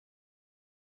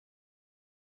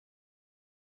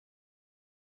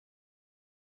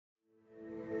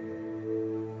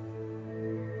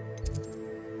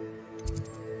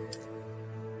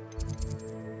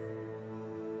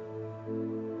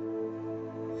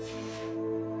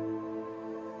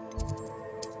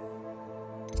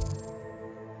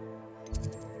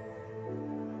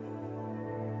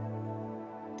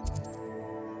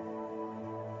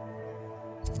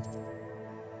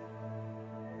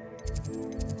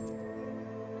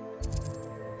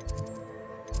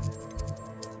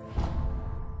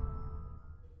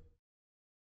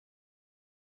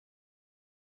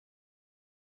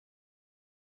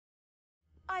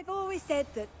I've always said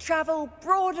that travel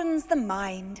broadens the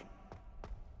mind.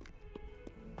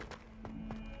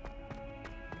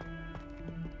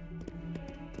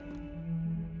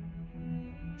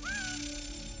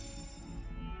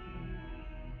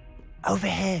 Over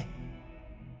here.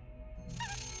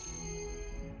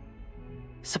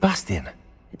 Sebastian,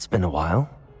 it's been a while.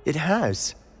 It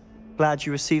has. Glad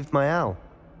you received my owl.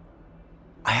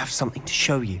 I have something to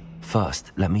show you.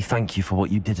 First, let me thank you for what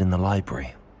you did in the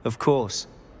library. Of course.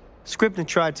 Scribner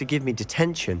tried to give me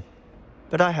detention,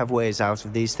 but I have ways out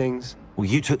of these things. Well,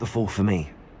 you took the fall for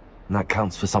me, and that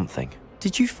counts for something.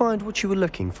 Did you find what you were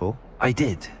looking for? I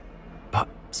did, but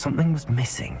something was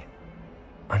missing.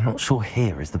 I'm not sure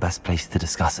here is the best place to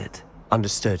discuss it.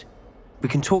 Understood. We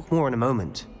can talk more in a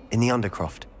moment, in the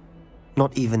Undercroft.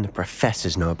 Not even the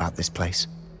professors know about this place.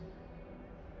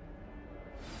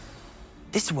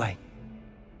 This way.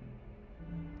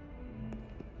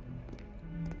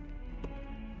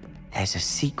 There's a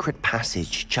secret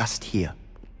passage just here.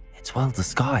 It's well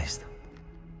disguised.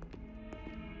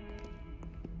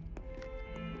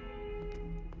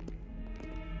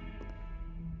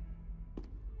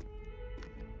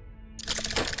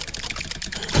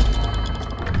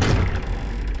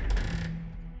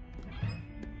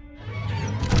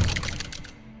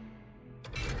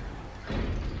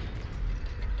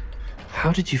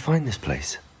 How did you find this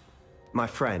place? My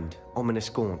friend, Ominous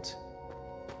Gaunt.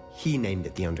 He named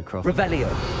it the Undercroft. Revelio.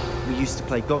 We used to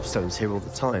play gobstones here all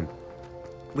the time.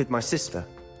 With my sister,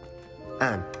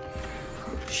 Anne.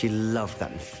 She loved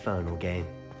that infernal game.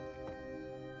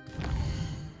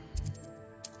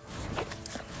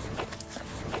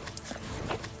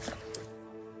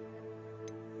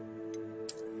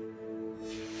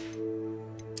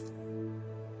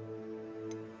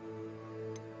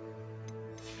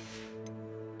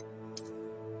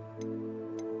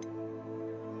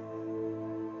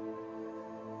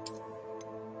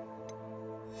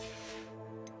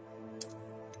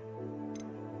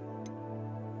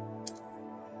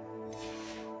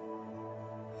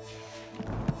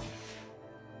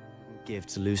 Give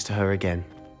to lose to her again.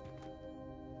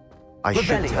 I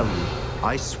should tell you,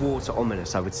 I swore to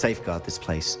Ominous I would safeguard this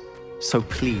place. So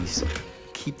please,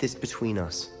 keep this between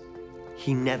us.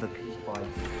 He never confided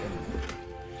in anyone.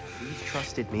 He's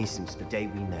trusted me since the day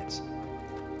we met.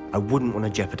 I wouldn't want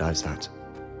to jeopardize that.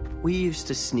 We used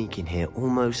to sneak in here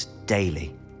almost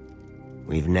daily.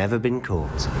 We've never been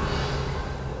caught.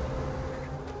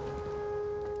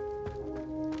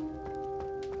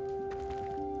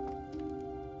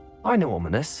 I know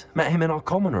Ominous. Met him in our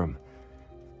common room.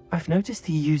 I've noticed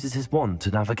he uses his wand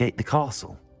to navigate the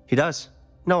castle. He does.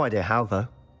 No idea how, though.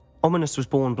 Ominous was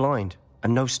born blind,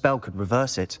 and no spell could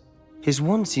reverse it. His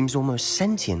wand seems almost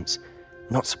sentient.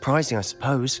 Not surprising, I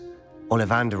suppose.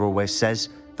 Ollivander always says,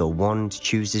 the wand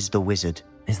chooses the wizard.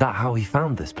 Is that how he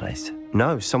found this place?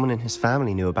 No, someone in his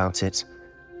family knew about it.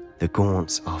 The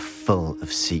Gaunts are full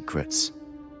of secrets.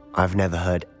 I've never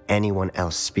heard anyone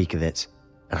else speak of it.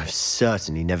 And I've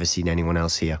certainly never seen anyone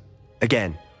else here.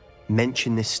 Again,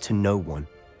 mention this to no one,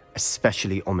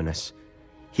 especially Ominous.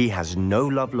 He has no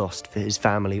love lost for his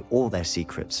family or their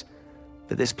secrets,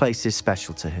 but this place is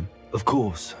special to him. Of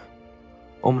course.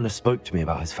 Ominous spoke to me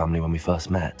about his family when we first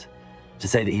met. To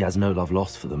say that he has no love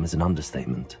lost for them is an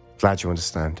understatement. Glad you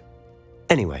understand.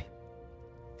 Anyway,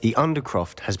 the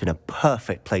Undercroft has been a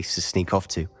perfect place to sneak off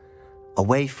to,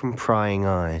 away from prying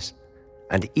eyes,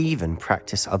 and even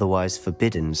practice otherwise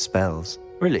forbidden spells.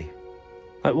 Really?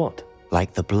 Like what?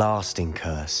 Like the blasting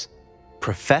curse.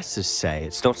 Professors say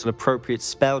it's not an appropriate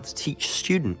spell to teach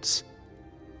students.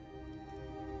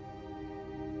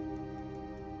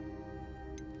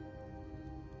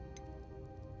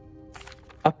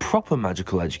 A proper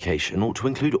magical education ought to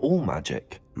include all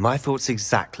magic. My thoughts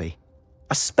exactly.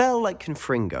 A spell like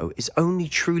Confringo is only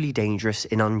truly dangerous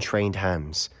in untrained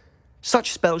hands.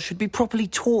 Such spells should be properly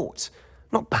taught,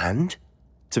 not banned.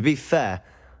 To be fair,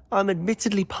 I'm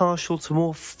admittedly partial to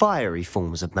more fiery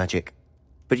forms of magic.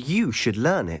 But you should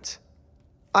learn it.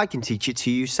 I can teach it to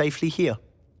you safely here.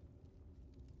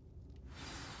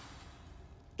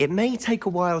 It may take a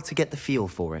while to get the feel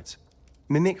for it.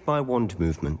 Mimic my wand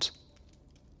movement.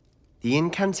 The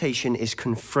incantation is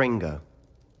Confringo.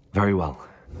 Very well.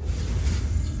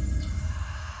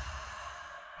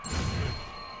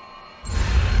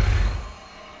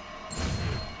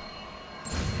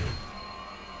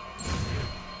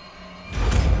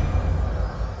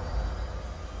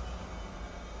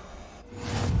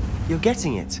 You're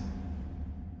getting it.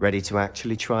 Ready to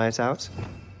actually try it out?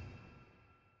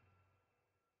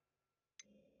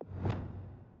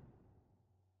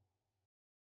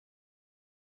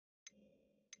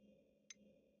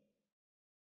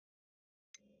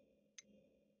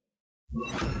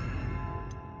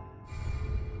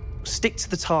 Stick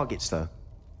to the targets, though.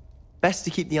 Best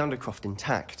to keep the Undercroft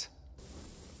intact.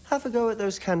 Have a go at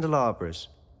those candelabras.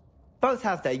 Both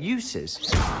have their uses,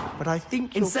 but I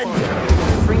think you'll find that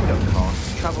Gryffindor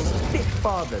cast travels a bit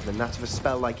farther than that of a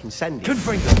spell like Incendio.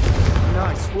 Gryffindor!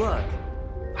 Nice work.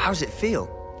 How's it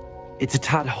feel? It's a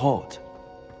tad hot.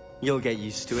 You'll get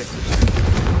used to it.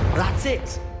 That's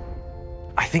it!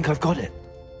 I think I've got it.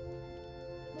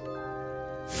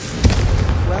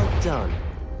 Well done.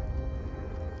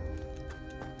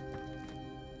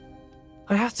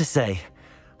 I have to say,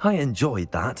 I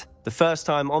enjoyed that. The first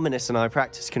time Ominous and I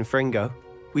practiced Confringo,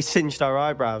 we singed our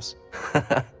eyebrows.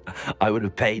 I would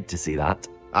have paid to see that.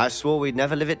 I swore we'd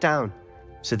never live it down.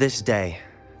 So this day,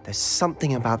 there's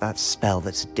something about that spell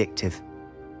that's addictive.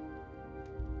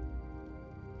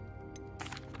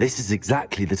 This is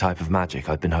exactly the type of magic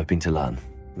I've been hoping to learn.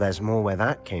 There's more where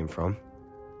that came from.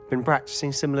 Been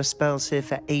practicing similar spells here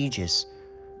for ages.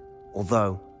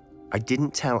 Although, I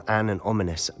didn't tell Anne and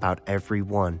Ominous about every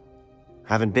one.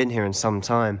 Haven't been here in some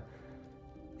time.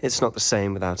 It's not the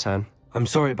same without Anne. I'm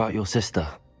sorry about your sister.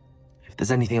 If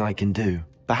there's anything I can do...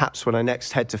 Perhaps when I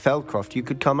next head to Feldcroft, you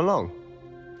could come along.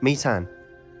 Meet Anne.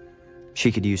 She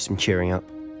could use some cheering up.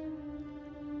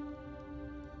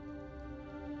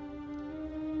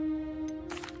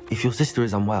 If your sister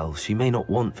is unwell, she may not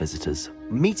want visitors.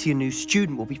 Meeting a new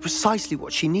student will be precisely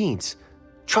what she needs.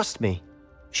 Trust me.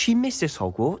 She misses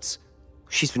Hogwarts.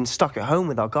 She's been stuck at home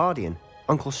with our guardian,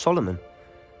 Uncle Solomon.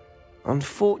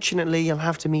 Unfortunately, you'll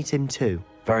have to meet him too.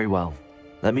 Very well.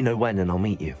 Let me know when and I'll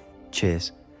meet you.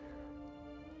 Cheers.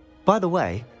 By the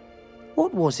way,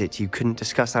 what was it you couldn't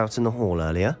discuss out in the hall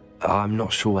earlier? I'm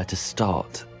not sure where to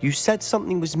start. You said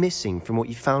something was missing from what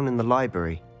you found in the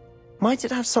library. Might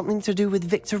it have something to do with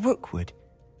Victor Rookwood?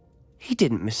 He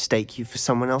didn't mistake you for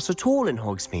someone else at all in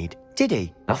Hogsmeade, did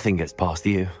he? Nothing gets past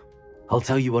you. I'll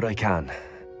tell you what I can.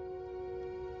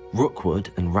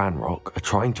 Rookwood and Ranrock are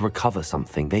trying to recover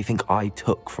something they think I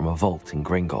took from a vault in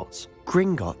Gringotts.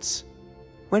 Gringotts?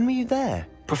 When were you there?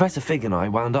 Professor Fig and I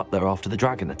wound up there after the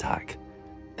dragon attack.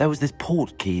 There was this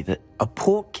port key that... A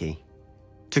port key?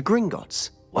 To Gringotts?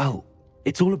 Well,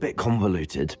 it's all a bit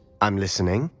convoluted. I'm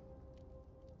listening.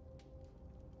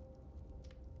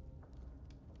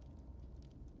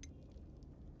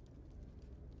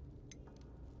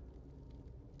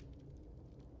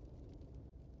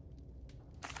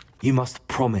 You must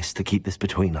promise to keep this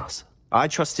between us. I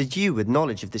trusted you with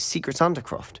knowledge of the secret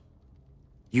Undercroft.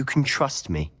 You can trust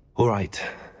me. All right.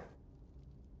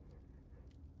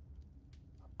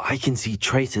 I can see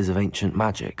traces of ancient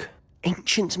magic.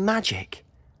 Ancient magic?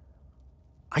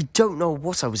 I don't know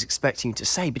what I was expecting you to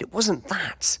say, but it wasn't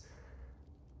that.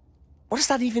 What does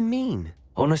that even mean?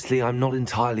 Honestly, I'm not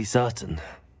entirely certain.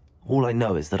 All I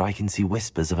know is that I can see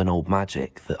whispers of an old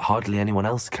magic that hardly anyone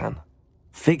else can.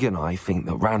 Fig and I think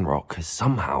that Ranrock has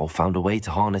somehow found a way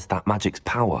to harness that magic's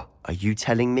power. Are you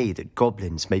telling me that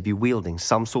goblins may be wielding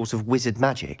some sort of wizard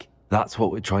magic? That's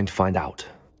what we're trying to find out.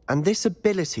 And this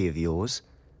ability of yours,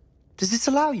 does it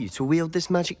allow you to wield this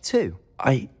magic too?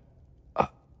 I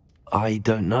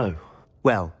don't know.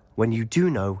 Well, when you do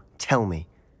know, tell me.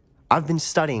 I've been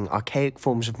studying archaic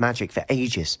forms of magic for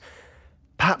ages.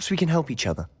 Perhaps we can help each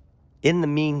other. In the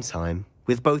meantime,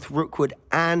 with both Rookwood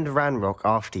and Ranrock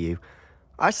after you,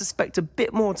 I suspect a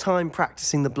bit more time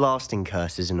practicing the blasting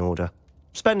curse is in order.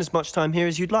 Spend as much time here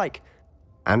as you'd like.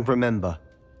 And remember,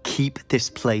 keep this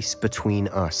place between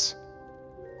us.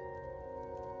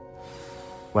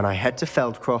 When I head to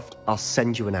Feldcroft, I'll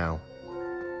send you an owl.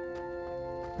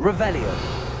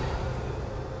 Revelio.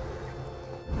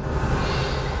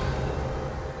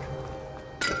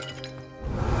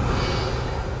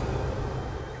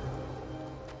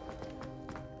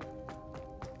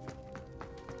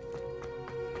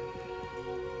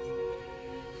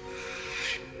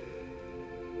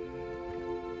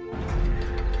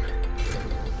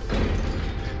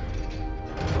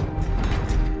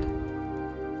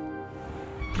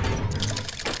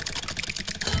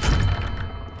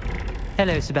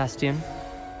 Hello, Sebastian.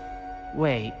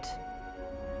 Wait.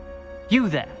 You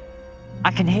there?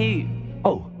 I can hear you.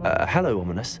 Oh, hello,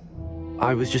 Ominous.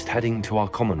 I was just heading to our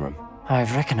common room.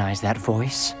 I've recognized that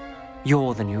voice.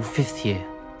 You're the new 5th year.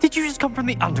 Did you just come from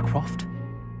the Undercroft?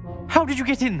 How did you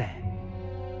get in there?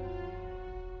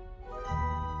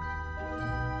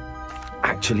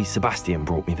 Actually, Sebastian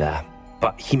brought me there,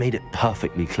 but he made it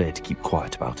perfectly clear to keep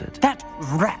quiet about it. That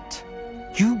rat!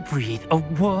 You breathe a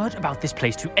word about this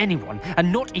place to anyone,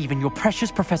 and not even your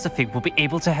precious Professor Fig will be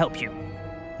able to help you.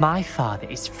 My father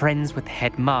is friends with the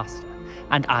headmaster,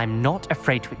 and I'm not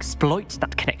afraid to exploit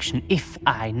that connection if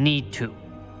I need to.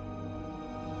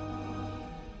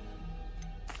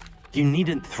 You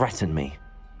needn't threaten me.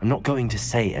 I'm not going to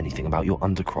say anything about your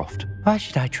Undercroft. Why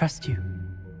should I trust you?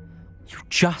 You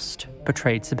just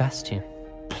betrayed Sebastian.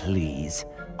 Please.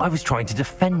 I was trying to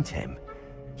defend him.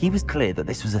 He was clear that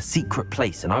this was a secret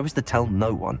place and I was to tell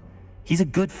no one. He's a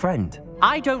good friend.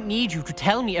 I don't need you to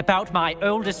tell me about my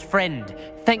oldest friend.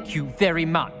 Thank you very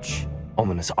much.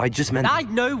 Ominous, I just meant... I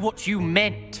know what you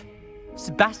meant.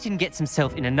 Sebastian gets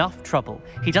himself in enough trouble.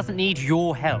 He doesn't need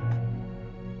your help.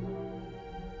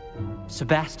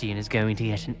 Sebastian is going to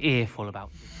get an earful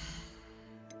about this.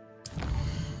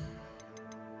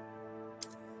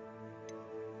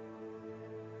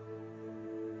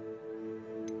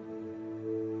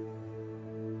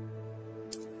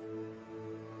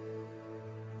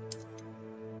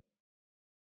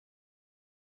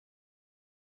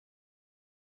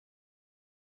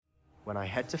 When I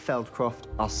head to Feldcroft,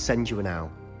 I'll send you an owl.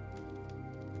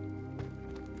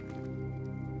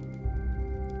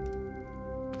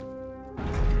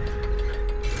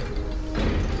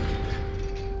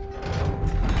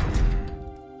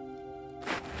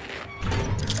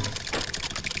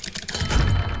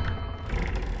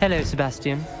 Hello,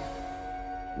 Sebastian.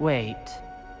 Wait.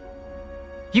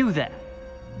 You there?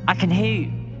 I can hear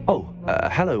you. Oh,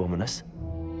 hello, Ominous.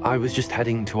 I was just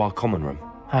heading to our common room.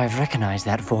 I've recognized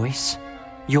that voice.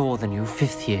 You're the new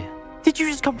 5th year. Did you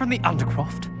just come from the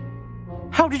Undercroft?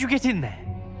 How did you get in there?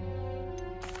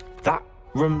 That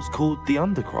room's called the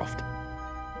Undercroft.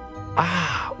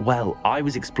 Ah, well, I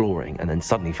was exploring and then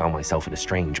suddenly found myself in a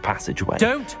strange passageway.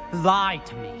 Don't lie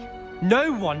to me.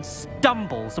 No one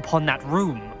stumbles upon that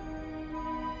room.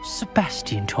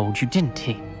 Sebastian told you, didn't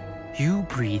he? You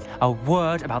breathe a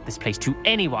word about this place to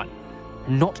anyone,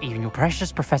 and not even your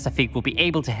precious Professor Fig will be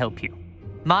able to help you.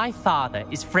 My father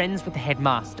is friends with the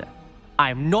headmaster. I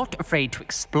am not afraid to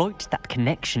exploit that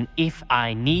connection if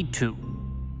I need to.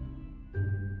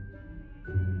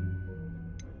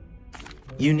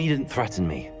 You needn't threaten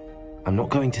me. I'm not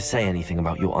going to say anything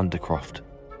about your Undercroft.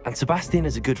 And Sebastian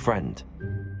is a good friend.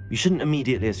 You shouldn't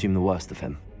immediately assume the worst of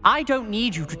him. I don't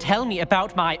need you to tell me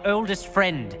about my oldest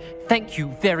friend. Thank you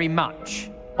very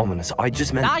much. Ominous, I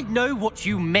just meant... I know what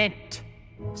you meant.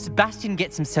 Sebastian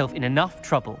gets himself in enough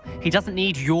trouble. He doesn't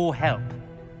need your help.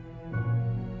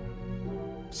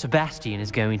 Sebastian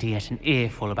is going to get an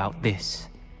earful about this.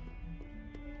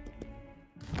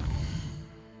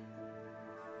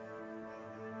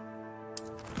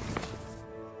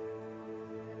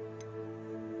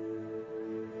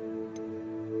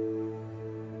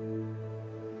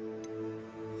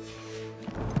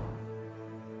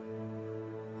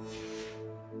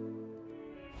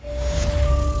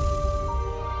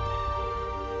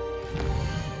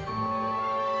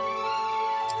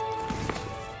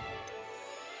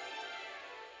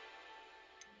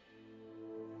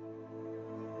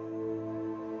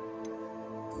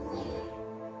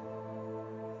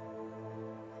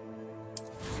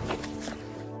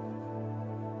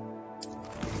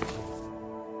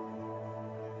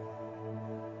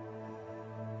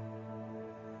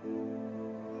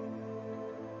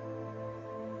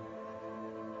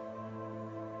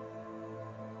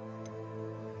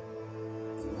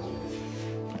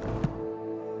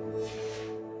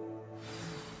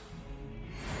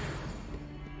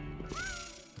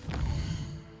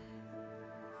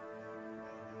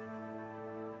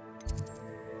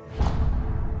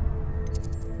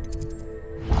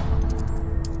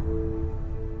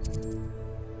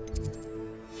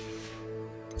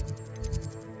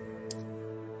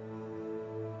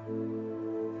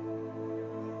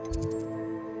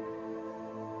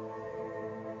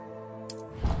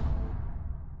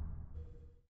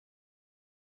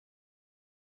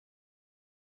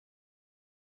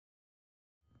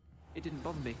 It didn't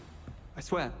bother me. I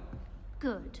swear.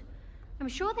 Good. I'm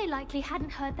sure they likely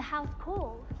hadn't heard the house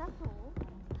call, that's all.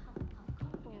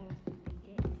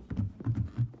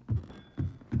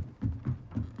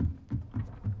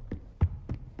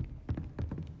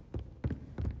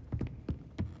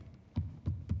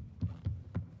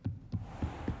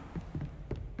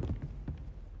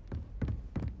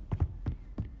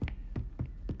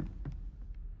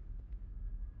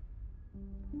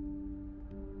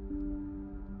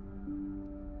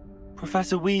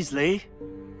 Professor Weasley?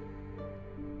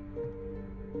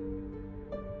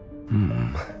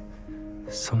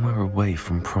 Somewhere away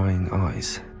from prying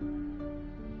eyes.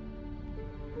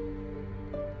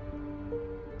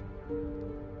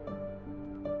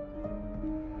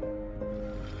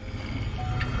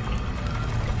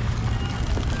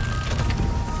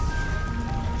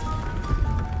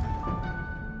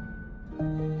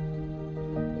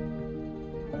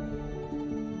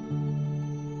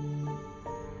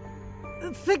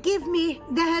 Forgive me,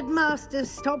 the headmaster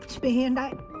stopped me and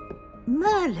I...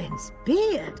 Merlin's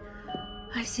beard.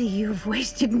 I see you've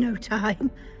wasted no time.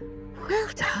 Well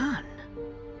done.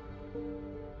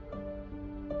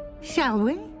 Shall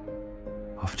we?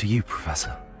 After you,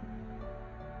 Professor.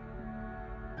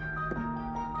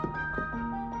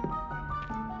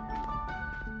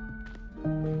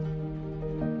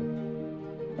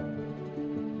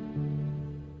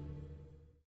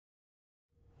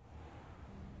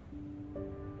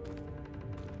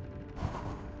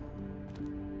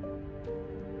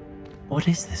 What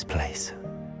is this place?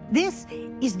 This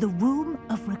is the Room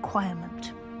of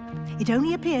Requirement. It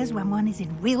only appears when one is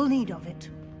in real need of it.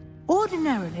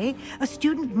 Ordinarily, a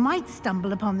student might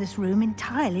stumble upon this room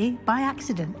entirely by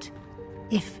accident.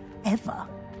 If ever.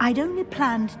 I'd only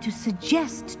planned to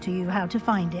suggest to you how to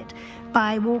find it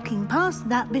by walking past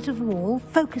that bit of wall,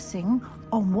 focusing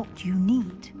on what you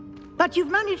need. But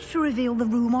you've managed to reveal the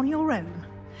room on your own.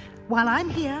 While I'm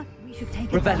here, we should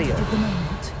take advantage of the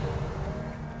moment.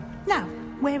 Now,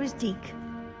 where is Deke?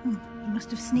 He must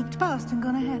have sneaked past and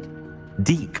gone ahead.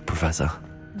 Deke, Professor.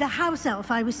 The house elf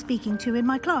I was speaking to in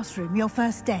my classroom your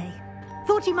first day.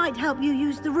 Thought he might help you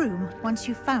use the room once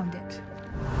you found it.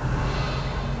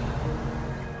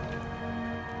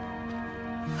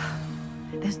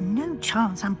 There's no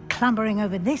chance I'm clambering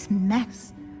over this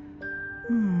mess.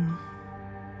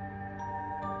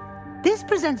 This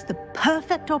presents the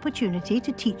perfect opportunity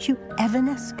to teach you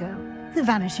Evanesco, the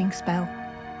vanishing spell.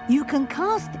 You can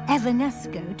cast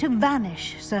Evanesco to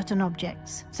vanish certain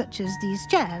objects, such as these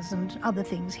chairs and other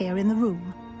things here in the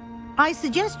room. I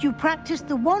suggest you practice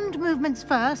the wand movements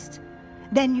first,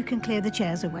 then you can clear the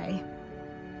chairs away.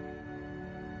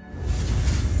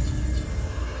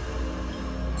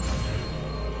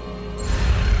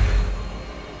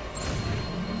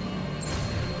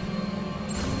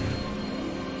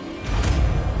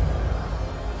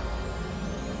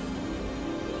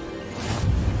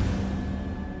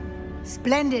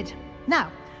 Splendid.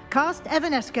 Now, cast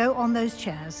Evanesco on those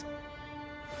chairs.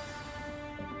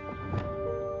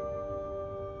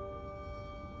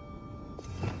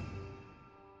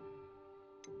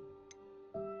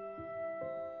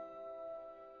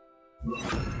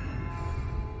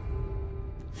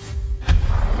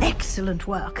 Excellent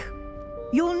work.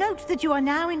 You'll note that you are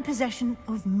now in possession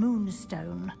of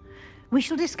Moonstone. We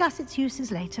shall discuss its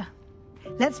uses later.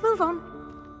 Let's move on.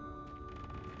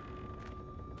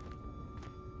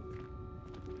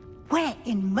 Where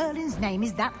in Merlin's name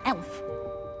is that elf?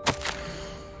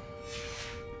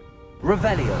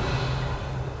 Revelio.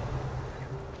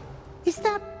 Is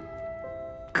that...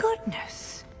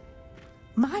 Goodness.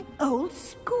 My old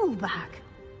school bag.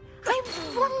 I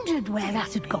wondered where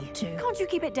that had got to. Can't you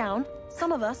keep it down?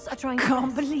 Some of us are trying to...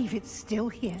 Can't believe it's still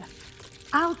here.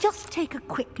 I'll just take a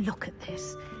quick look at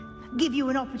this. Give you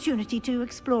an opportunity to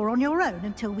explore on your own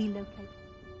until we locate...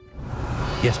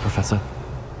 Yes, Professor.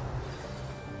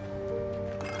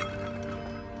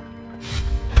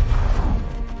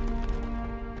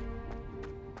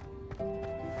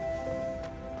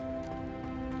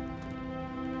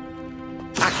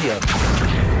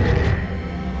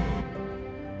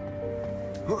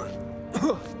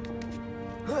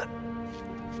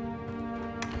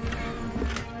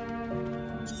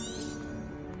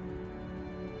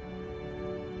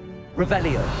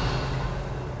 Revelio.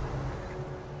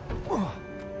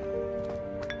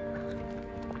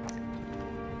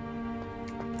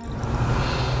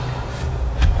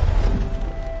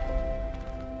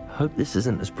 Hope this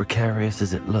isn't as precarious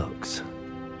as it looks.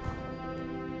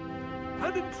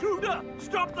 An intruder!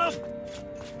 Stop them!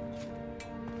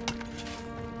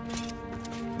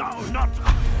 No, not...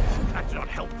 That's not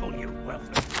helpful, you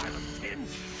worthless silent tin.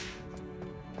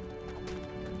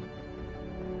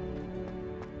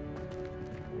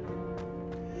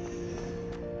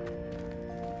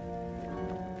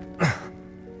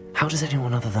 How does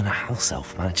anyone other than a house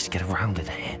elf manage to get around in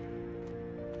here?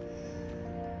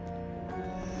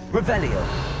 Revelio.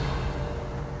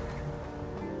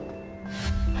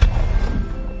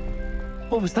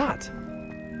 What was that?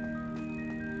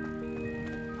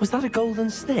 Was that a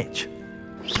golden snitch?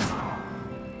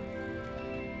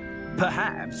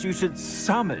 Perhaps you should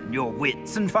summon your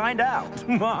wits and find out.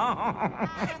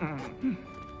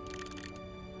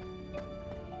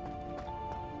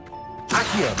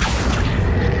 Accio.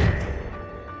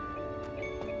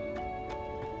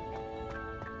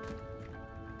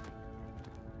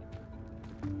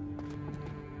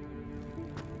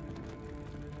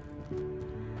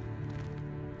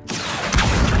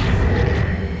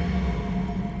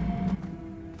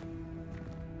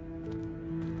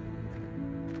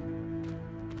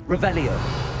 Revelio.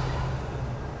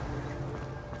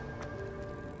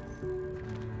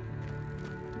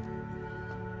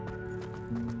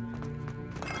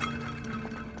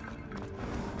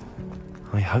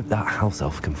 I hope that house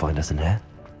elf can find us in here.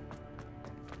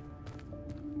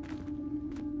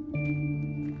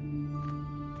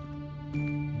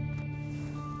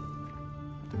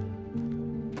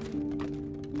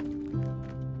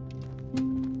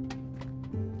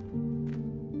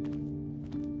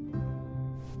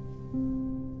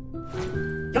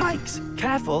 Yikes!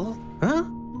 Careful! Huh?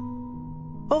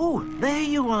 Oh, there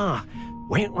you are.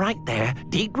 Wait right there.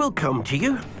 Deke will come to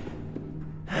you.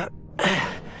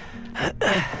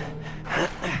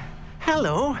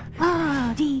 Hello.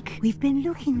 Ah, Deke, we've been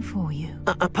looking for you.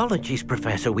 Apologies,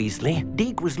 Professor Weasley.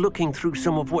 Deke was looking through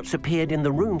some of what's appeared in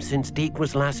the room since Deke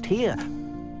was last here.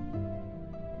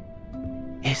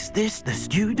 Is this the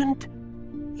student?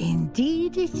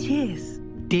 Indeed it is.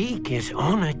 Deke is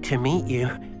honored to meet you.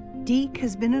 Deke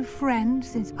has been a friend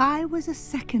since I was a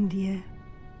second year.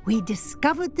 We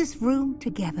discovered this room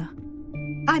together.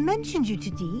 I mentioned you to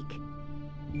Deke.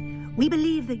 We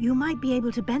believe that you might be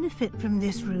able to benefit from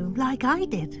this room like I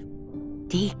did.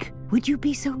 Deke, would you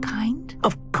be so kind?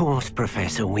 Of course,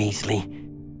 Professor Weasley.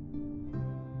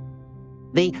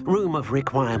 The Room of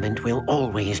Requirement will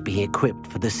always be equipped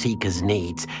for the Seeker's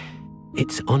needs.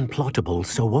 It's unplottable,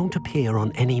 so won't appear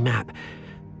on any map.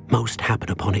 Most happen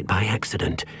upon it by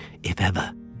accident, if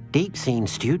ever. Deke's seen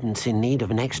students in need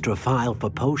of an extra file for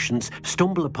potions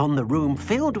stumble upon the room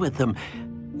filled with them.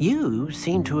 You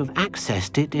seem to have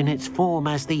accessed it in its form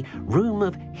as the Room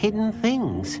of Hidden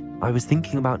Things. I was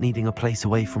thinking about needing a place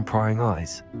away from prying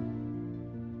eyes.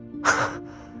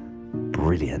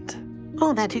 Brilliant.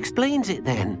 Oh, that explains it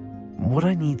then. What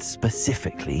I need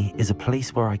specifically is a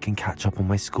place where I can catch up on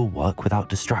my schoolwork without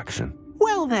distraction.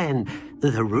 Well then,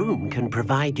 the room can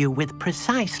provide you with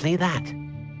precisely that.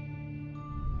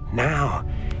 Now,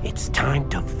 it's time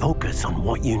to focus on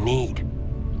what you need.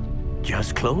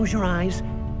 Just close your eyes.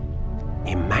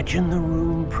 Imagine the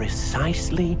room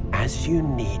precisely as you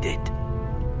need it.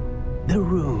 The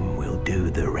room will do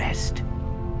the rest.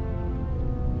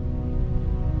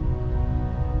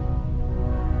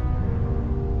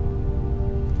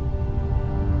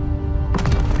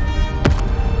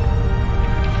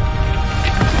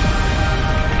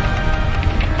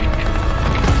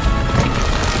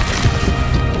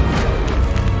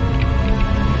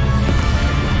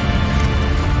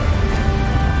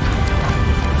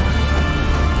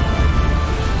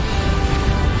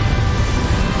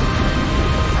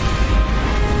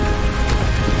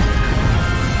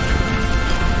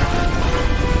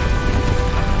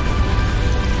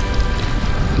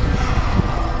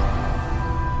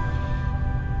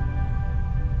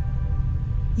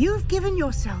 You've given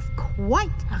yourself quite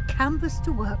a canvas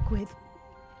to work with.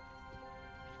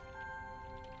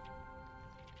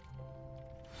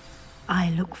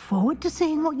 I look forward to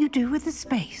seeing what you do with the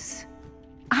space.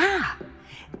 Ah,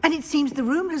 and it seems the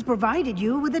room has provided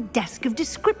you with a desk of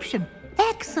description.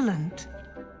 Excellent.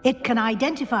 It can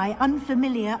identify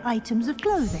unfamiliar items of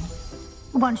clothing.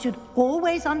 One should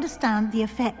always understand the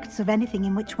effects of anything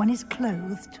in which one is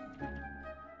clothed.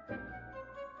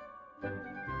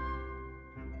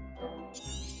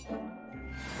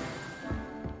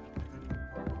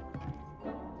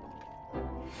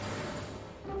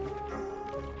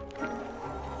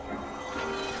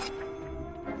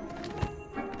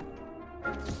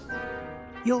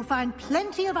 You'll find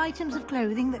plenty of items of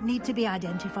clothing that need to be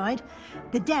identified.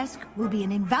 The desk will be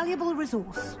an invaluable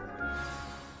resource.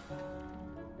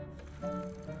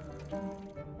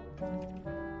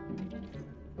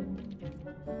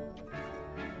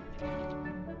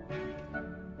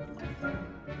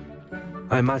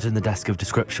 I imagine the desk of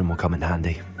description will come in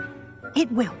handy.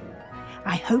 It will.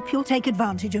 I hope you'll take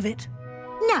advantage of it.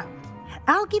 Now,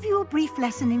 I'll give you a brief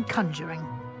lesson in conjuring.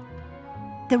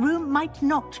 The room might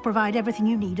not provide everything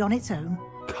you need on its own.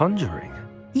 Conjuring?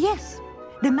 Yes,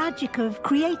 the magic of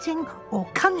creating or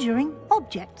conjuring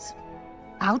objects.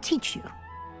 I'll teach you.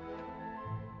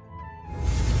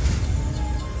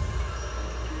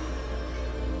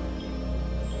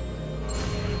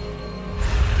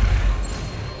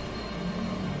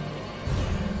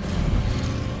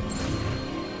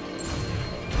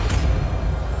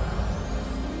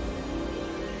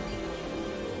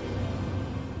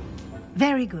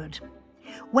 Very good.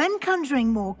 When conjuring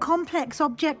more complex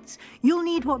objects, you'll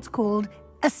need what's called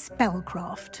a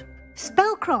spellcraft.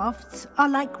 Spellcrafts are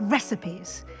like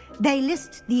recipes. They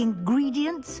list the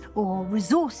ingredients or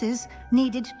resources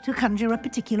needed to conjure a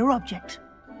particular object.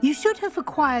 You should have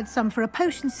acquired some for a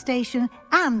potion station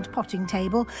and potting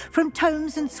table from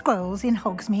tomes and scrolls in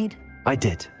Hogsmeade. I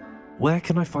did. Where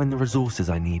can I find the resources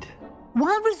I need?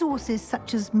 While resources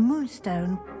such as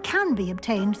moonstone can be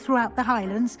obtained throughout the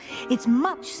Highlands, it's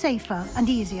much safer and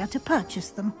easier to purchase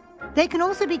them. They can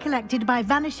also be collected by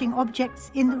vanishing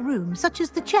objects in the room, such as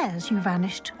the chairs you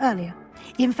vanished earlier.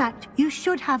 In fact, you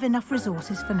should have enough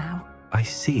resources for now. I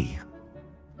see.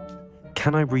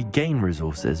 Can I regain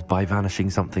resources by vanishing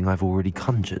something I've already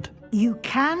conjured? You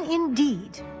can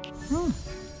indeed.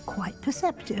 Quite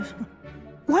perceptive.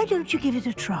 Why don't you give it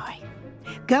a try?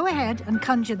 Go ahead and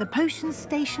conjure the potions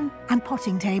station and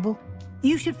potting table.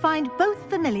 You should find both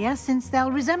familiar, since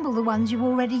they'll resemble the ones you've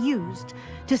already used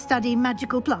to study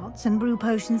magical plants and brew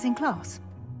potions in class.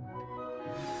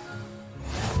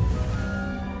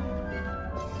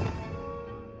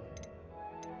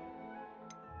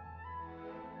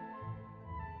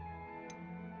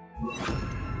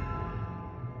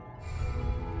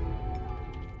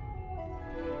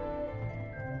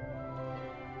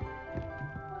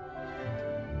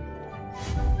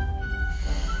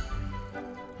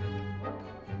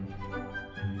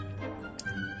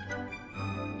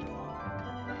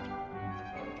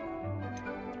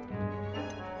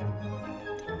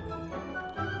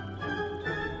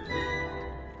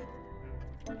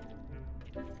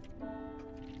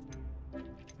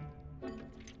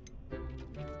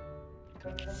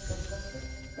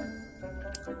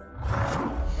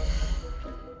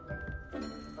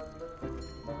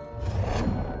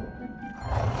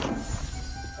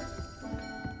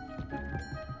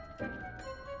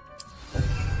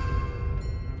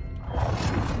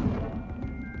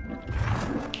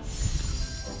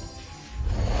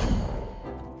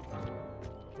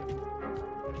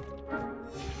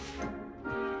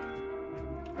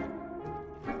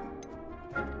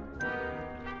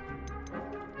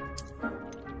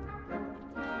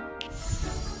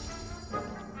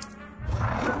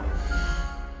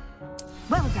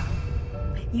 Well done.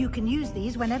 You can use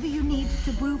these whenever you need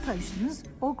to brew potions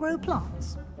or grow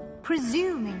plants.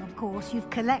 Presuming, of course, you've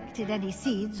collected any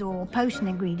seeds or potion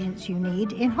ingredients you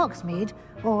need in Hogsmeade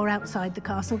or outside the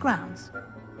castle grounds.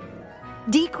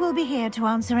 Deek will be here to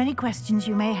answer any questions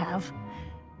you may have.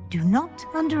 Do not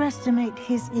underestimate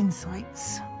his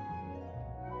insights.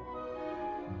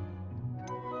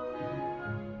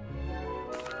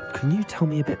 Can you tell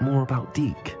me a bit more about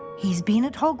Deek? He's been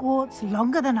at Hogwarts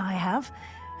longer than I have,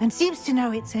 and seems to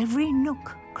know its every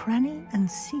nook, cranny, and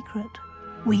secret.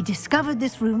 We discovered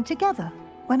this room together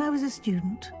when I was a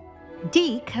student.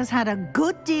 Deek has had a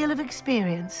good deal of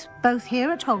experience, both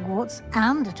here at Hogwarts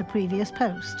and at a previous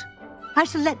post. I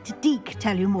shall let Deek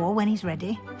tell you more when he's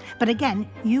ready, but again,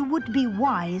 you would be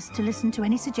wise to listen to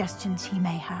any suggestions he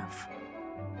may have.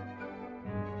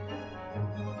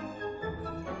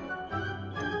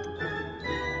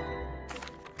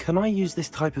 Can I use this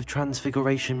type of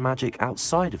transfiguration magic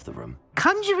outside of the room?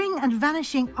 Conjuring and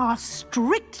vanishing are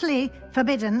strictly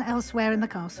forbidden elsewhere in the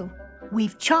castle.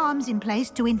 We've charms in place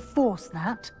to enforce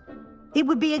that. It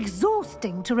would be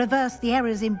exhausting to reverse the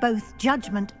errors in both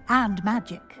judgment and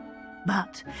magic.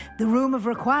 But the Room of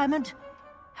Requirement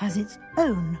has its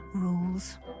own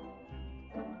rules.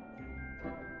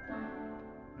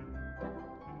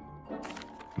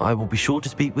 I will be sure to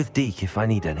speak with Deek if I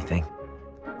need anything.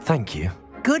 Thank you.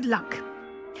 Good luck.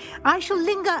 I shall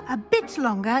linger a bit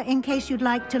longer in case you'd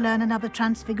like to learn another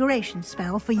transfiguration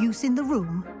spell for use in the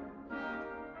room.